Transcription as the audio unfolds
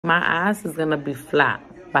My ass is gonna be flat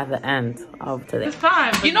by the end of today. It's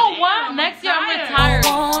time. You know what? Next year I'm retired. I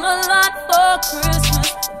want a lot for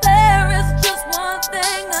Christmas. There is just one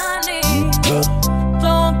thing I need.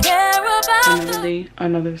 Don't care about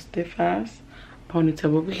another stiff ass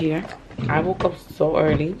ponytail over here. I woke up so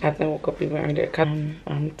early. I didn't woke up even earlier because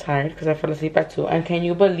I'm tired because I fell asleep at 2. And can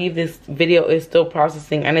you believe this video is still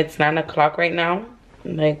processing and it's 9 o'clock right now?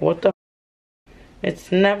 Like, what the?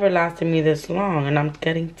 It's never lasted me this long and I'm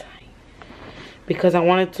getting tired. Because I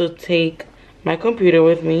wanted to take my computer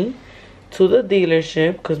with me to the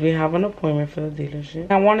dealership because we have an appointment for the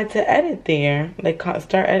dealership. I wanted to edit there, like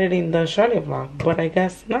start editing the Charlotte vlog, but I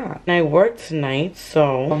guess not. And I work tonight,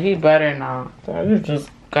 so he better not. So this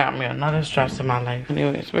just got me another stress in my life.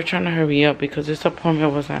 Anyways, we're trying to hurry up because this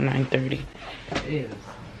appointment was at 9:30. It is.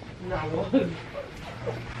 No,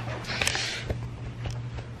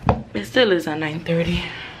 it still is at 9:30.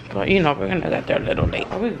 But you know, we're gonna get there a little late.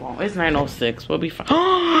 Oh, we won't. It's 9:06. We'll be fine.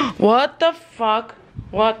 What the fuck?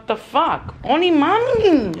 What the fuck? Only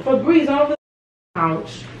mommy. Febreze all over the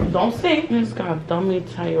couch. Don't say. This got dummy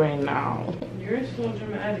tight right now. you're so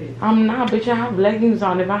dramatic. I'm not, bitch. I have leggings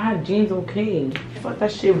on. If I had jeans, okay. Fuck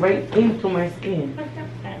that shit right into my skin.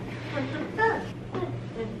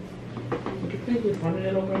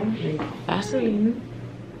 Vaseline.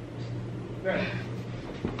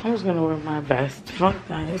 I was gonna wear my vest. Fuck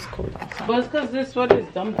that, it's cold outside. But it's cause this sweater is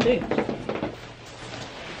dumb thick.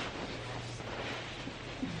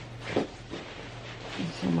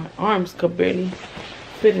 So my arms could barely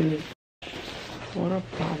fit in it. What a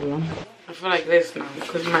problem. I feel like this now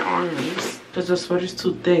because my arms. Because the sweater's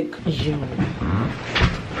too thick. Yo.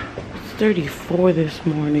 It's 34 this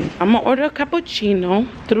morning. I'm gonna order a cappuccino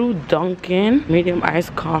through Dunkin'. Medium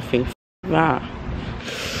iced coffee. That.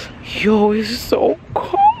 Yo, it's so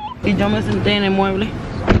cold. Y yo me senté en el mueble.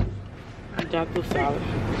 Ya tú sabes.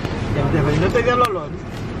 ¿No te dio el olor?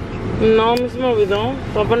 No, se me olvidó.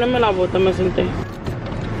 Para ponerme la bota me senté.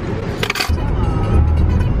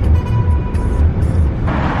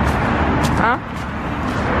 ¿Ah?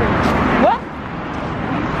 What?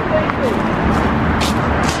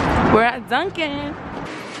 We're at Dunkin'.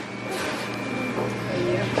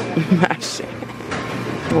 Shit.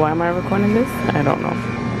 Why am I recording this? I don't know.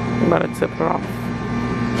 I'm about to tip her off.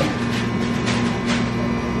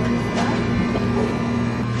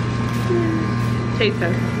 Taste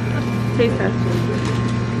test. Taste test.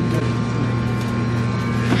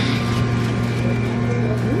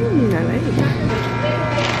 I like it.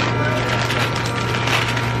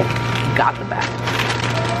 Got the bag.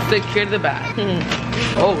 Secure the bag.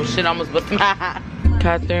 Oh shit, I almost whipped my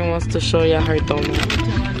Catherine wants to show you her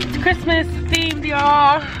donut. Christmas themed,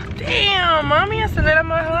 y'all. Damn, mami, acelera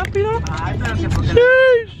más rápido.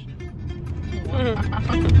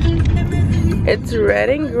 It's red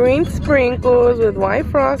and green sprinkles with white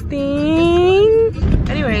frosting.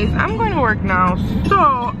 Anyways, I'm going to work now, so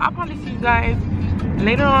I'll probably see you guys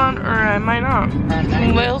later on, or I might not.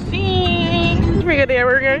 We'll see. Pretty good day at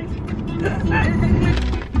work, guys.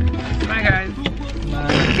 Bye, guys.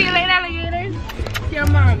 Bye. See you later, alligators. See your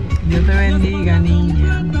mom. Dios te bendiga, niña.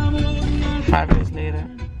 5 days later.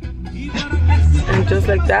 And just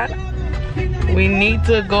like that, we need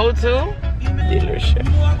to go to dealership.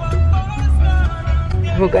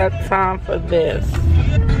 Who got time for this?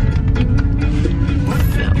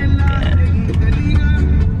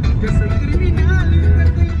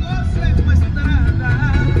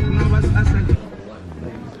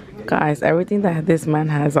 Guys, everything that this man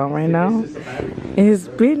has on right now has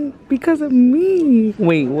been because of me.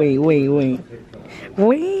 Wait.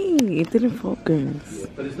 It didn't focus.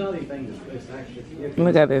 But it's not anything. It's actually.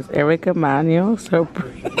 Look at this. Erica Manuel. So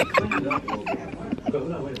pretty.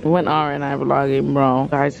 When R and I vlogging, bro.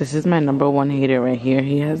 Guys, this is my #1 hater right here.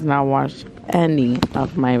 He has not watched any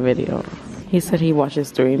of my videos. He said he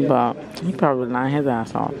watches 3, but he probably lying his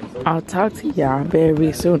ass off. I'll talk to y'all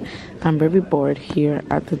very soon. I'm very bored here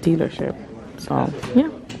at the dealership. So, yeah.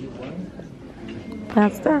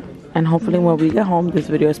 That's that. And hopefully when we get home, this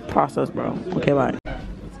video is processed, bro. Okay, bye.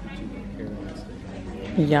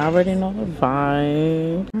 Y'all already know the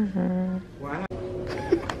vibe.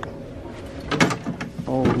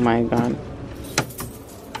 Oh my god.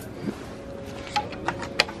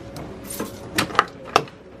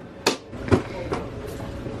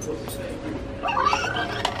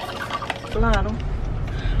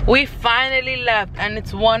 We finally left and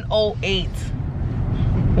it's 1:08.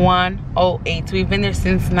 1:08. We've been there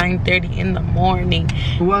since 9:30 in the morning.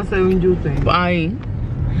 Bye.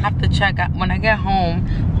 I have to check out when I get home.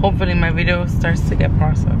 Hopefully my video starts to get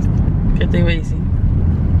processed. Que te voy a decir?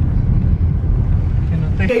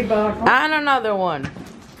 And another one.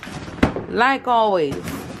 like always.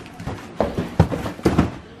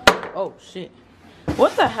 Oh shit.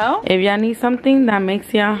 What the hell? If y'all need something that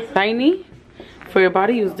makes y'all shiny for your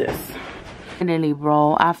body, use this. Finally,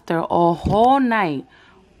 bro, after a whole night,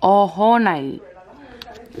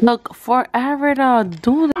 look, forever to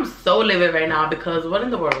do this. I'm so livid right now because what in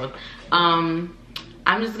the world? I'm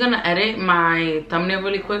just gonna edit my thumbnail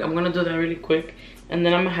really quick. I'm gonna do that really quick, and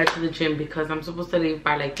then I'm gonna head to the gym because I'm supposed to leave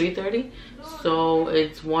by like 3:30. So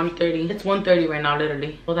it's 1:30. It's 1:30 right now,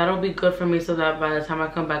 literally. Well, that'll be good for me so that by the time I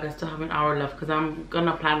come back, I still have an hour left because I'm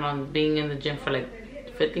gonna plan on being in the gym for like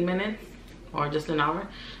 50 minutes or just an hour.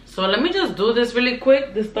 So let me just do this really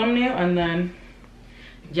quick, this thumbnail, and then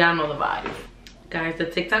y'all know the vibe. Guys, the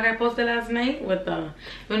TikTok I posted last night with the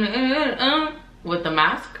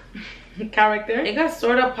mask character, it got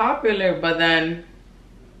sort of popular, but then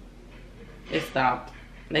it stopped.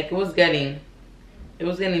 Like it was getting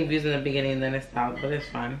views in the beginning, and then it stopped, but it's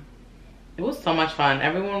fun. It was so much fun.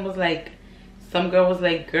 Everyone was like, some girl was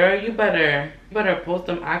like, girl, you better post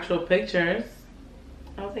some actual pictures.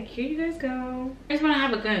 I was like, here you guys go. I just want to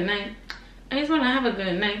have a good night. I just want to have a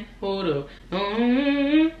good night. Hold up.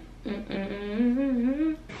 I'm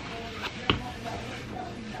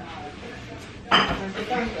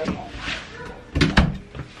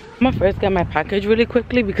gonna first get my package really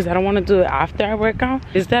quickly because I don't want to do it after I work out.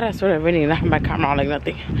 Is that I sort of really not have my camera on like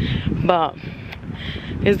nothing, but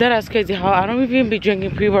is that as crazy how I don't even be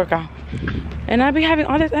drinking pre-workout and I be having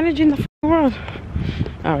all this energy in the world.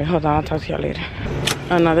 All right, hold on, I'll talk to y'all later.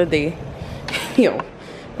 Another day. Yo,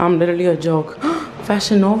 I'm literally a joke.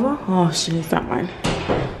 Fashion Nova? Oh shit, it's not mine.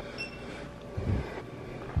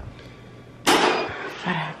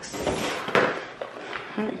 FedEx.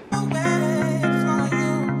 Right.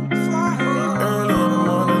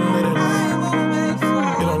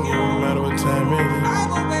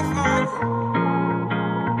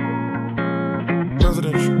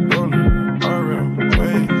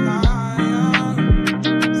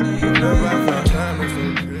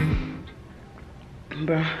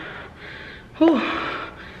 Bro. Whew.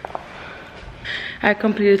 I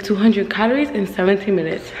completed 200 calories in 17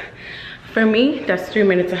 minutes. For me, that's 3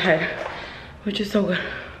 minutes ahead, which is so good.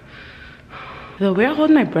 The way I hold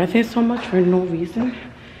my breath in so much for no reason,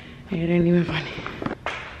 it ain't even funny.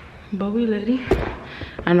 But we ready.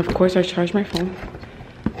 And of course, I charged my phone.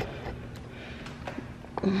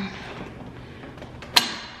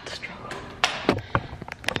 Struggle.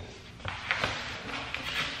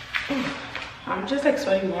 I'm just like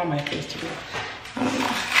sweating more on my face too. I don't know.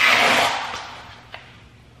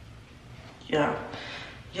 Yeah,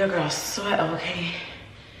 your girl sweat, okay?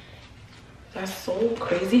 That's so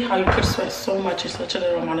crazy how you could sweat so much in such a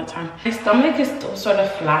little amount of time. My stomach is still sort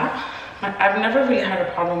of flat. I've never really had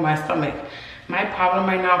a problem with my stomach. My problem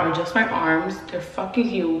right now are just my arms. They're fucking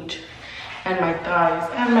huge. And my thighs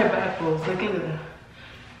and my back rolls. Look at that.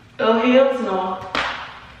 The heels, no.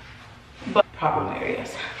 But problem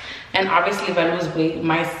areas. And obviously if I lose weight,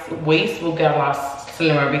 my waist will get a lot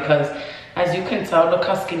slimmer because as you can tell, look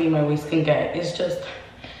how skinny my waist can get. It's just,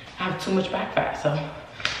 I have too much back fat, so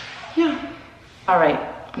yeah. All right,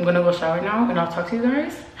 I'm gonna go shower now and I'll talk to you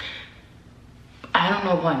guys. I don't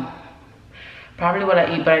know when. Probably what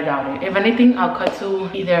I eat, but I doubt it. If anything, I'll cut to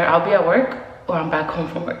either I'll be at work or I'm back home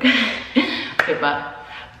from work. Okay, but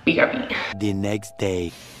BRB. The next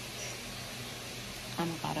day. I'm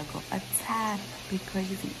about to go a tad bit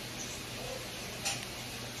crazy.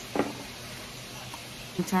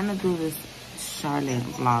 I'm trying to do this Charlotte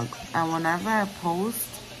vlog, and whenever I post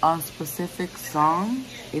a specific song,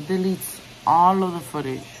 it deletes all of the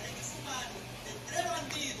footage.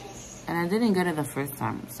 And I didn't get it the first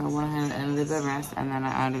time, so I went ahead and did the rest, and then I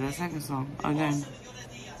added a second song again.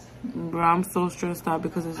 Bro, I'm so stressed out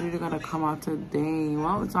because it's really gonna come out today.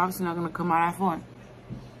 Well, it's obviously not gonna come out at 4.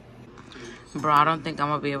 Bro, I don't think I'm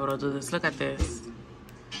gonna be able to do this. Look at this.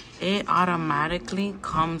 It automatically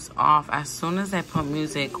comes off as soon as I put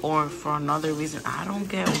music, or for another reason. I don't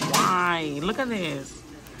get why. Look at this.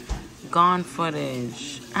 Gone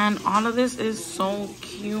footage. And all of this is so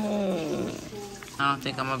cute. I don't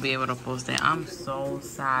think I'm gonna be able to post it. I'm so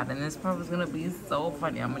sad. And this part was gonna be so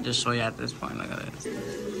funny. I'm gonna just show you at this point. Look at this.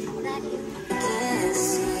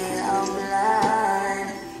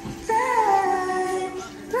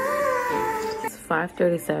 It's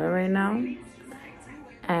 5:37 right now.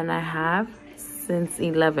 And I have since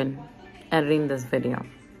 11 editing this video.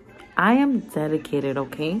 I am dedicated,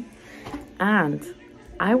 okay? And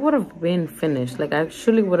I would have been finished. Like, I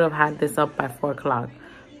surely would have had this up by 4 o'clock.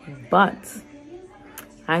 But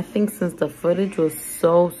I think since the footage was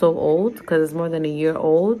so old, because it's more than a year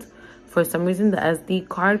old, for some reason the SD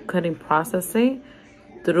card couldn't process it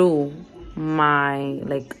through my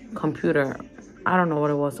like computer. I don't know what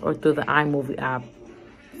it was, or through the iMovie app.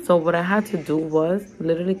 So what I had to do was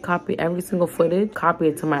literally copy every single footage, copy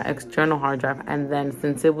it to my external hard drive, and then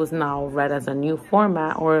since it was now read as a new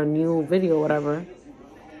format or a new video, whatever,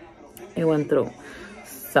 it went through.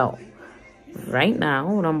 So right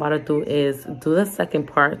now what I'm about to do is do the second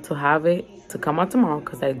part to have it to come out tomorrow,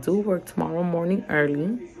 because I do work tomorrow morning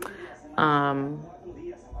early. And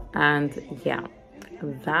yeah,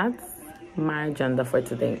 that's my agenda for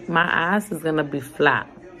today. My ass is gonna be flat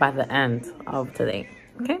by the end of today.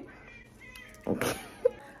 Okay.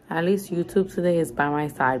 At least YouTube today is by my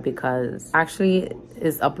side, because actually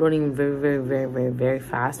it's uploading very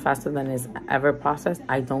fast, faster than it's ever processed.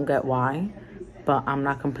 I don't get why, but I'm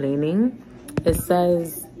not complaining. It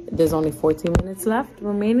says there's only 14 minutes left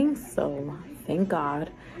remaining, so thank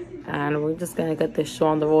God. And we're just gonna get this show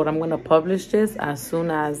on the road. I'm gonna publish this as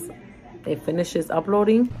soon as it finishes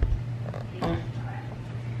uploading.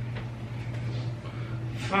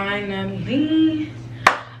 Finally,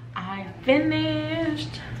 I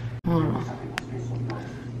finished.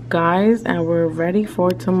 Guys, and we're ready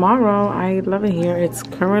for tomorrow. I love it here. It's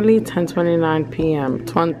currently 10:29 p.m.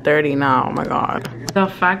 10:30 now. Oh my God. The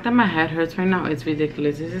fact that my head hurts right now is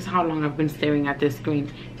ridiculous. This is how long I've been staring at this screen.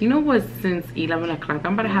 You know what? Since 11 o'clock,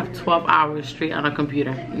 I'm about to have 12 hours straight on a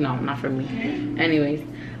computer. No, not for me. Anyways,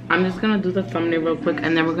 I'm just gonna do the thumbnail real quick,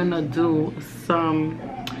 and then we're gonna do some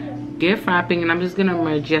gift wrapping, and I'm just gonna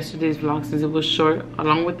merge yesterday's vlog since it was short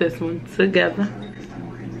along with this one together.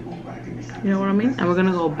 You know what I mean? And we're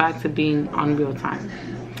gonna go back to being on real time.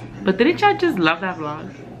 But didn't y'all just love that vlog?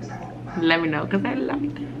 Let me know, because I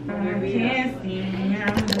loved it.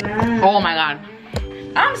 Oh my God.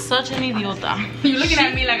 I'm such an idiota. You're looking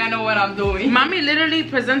at me like I know what I'm doing. Mommy literally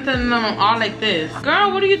presented them all like this.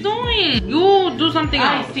 Girl, what are you doing? You do something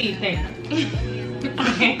else. I see, thanks.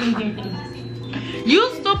 You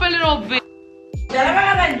stupid little bitch.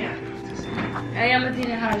 Ella me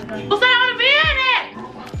tiene harta. Usted no me viene.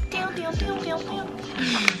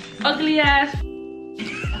 Ugly ass.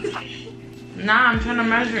 Nah, I'm trying to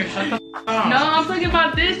measure it. Shut the f up. No, I'm talking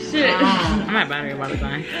about this shit. Oh, my battery about to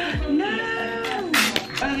die. No.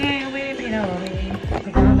 Okay, wait.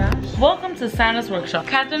 Welcome to Santa's workshop.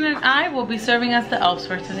 Catherine and I will be serving as the elves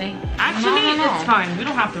for today. Actually, it's fine. We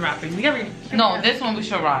don't have to wrap it. No, this one we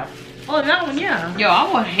should wrap. Oh, that one, yeah. Yo, I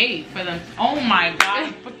would hate for them. Oh my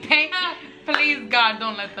God. Please, God,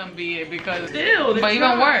 don't let them be it, because. Still, but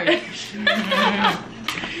even worse.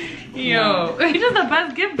 Yo, you're just the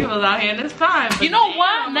best gift givers out here this time. You know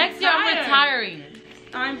what? Next year I'm retiring.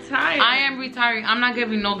 I'm tired. I am retiring. I'm not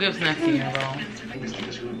giving no gifts next year, bro.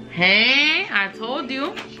 Hey, I told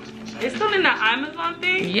you. It's still in the Amazon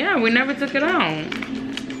thing? Yeah, we never took it out. All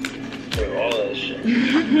that shit.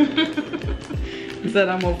 Said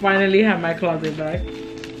I'm gonna finally have my closet back.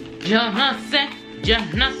 Yo no sé,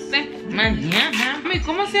 mañana. Mami,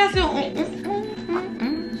 ¿cómo se hace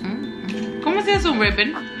 ¿Cómo se hace un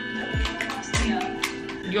ribbon?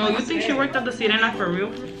 Yo, you think she worked at the Sirena for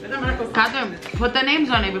real? Catherine, put the names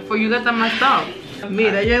on it before you get them messed up.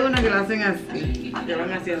 Mira, yo hay una que la hacen así. Le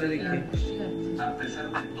van haciendo de qué.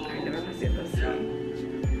 Le van haciendo así.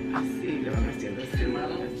 Así, le van haciendo así.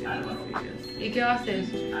 ¿Y qué va a hacer?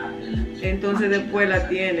 Entonces después la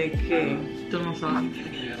tiene que. Tú no sabes.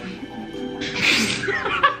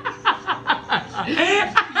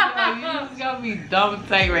 You just got me dumb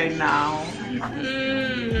tight right now.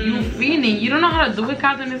 You fiending. You don't know how to do it,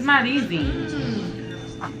 Catherine. It's not easy.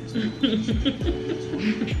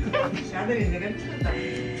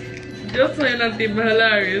 Yo soy una tipa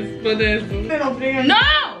hilarious por eso. No!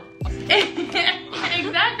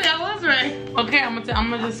 Exactly, I was right. Okay, I'm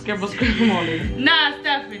gonna just scribble on it. Nah,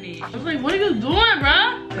 Stephanie. I was like, what are you doing,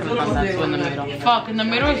 bro? In the middle. Fuck, in the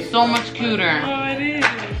middle is so much cuter. Oh, it is.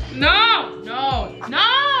 No!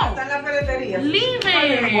 Leave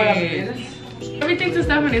it! Everything to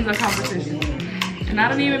Stephanie is a competition. And I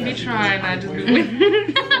don't even be trying, I just be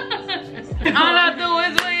winning. All I do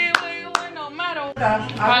is win, no matter what.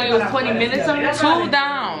 Probably was 20 minutes of it. 2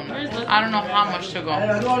 down. I don't know how much to go.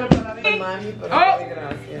 Oh!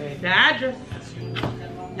 The address.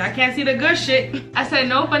 Y'all can't see the good shit. I said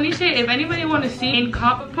no funny shit. If anybody want to see in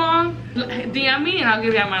Copper Pong, DM me and I'll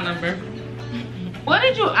give y'all my number. What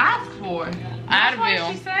did you ask for?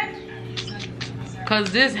 Advil. She said?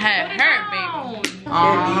 Cause this head hurt, baby.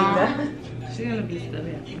 She's gonna be still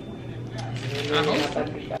here. I hope so.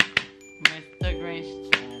 Mr. Grinch.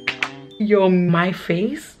 Yo, my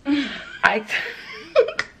face. I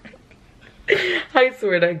I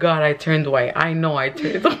swear to God, I turned white. I know I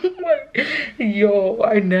turned white. Yo,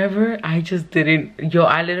 I just didn't. Yo,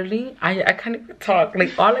 I literally, I can't even talk.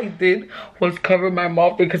 Like, all I did was cover my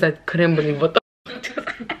mouth because I couldn't believe what the just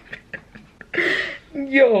happened.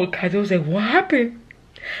 Yo, Kaja was like, what happened?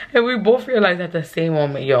 And we both realized at the same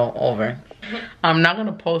moment, yo, over. I'm not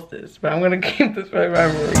gonna post this, but I'm gonna keep this for my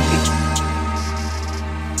memory.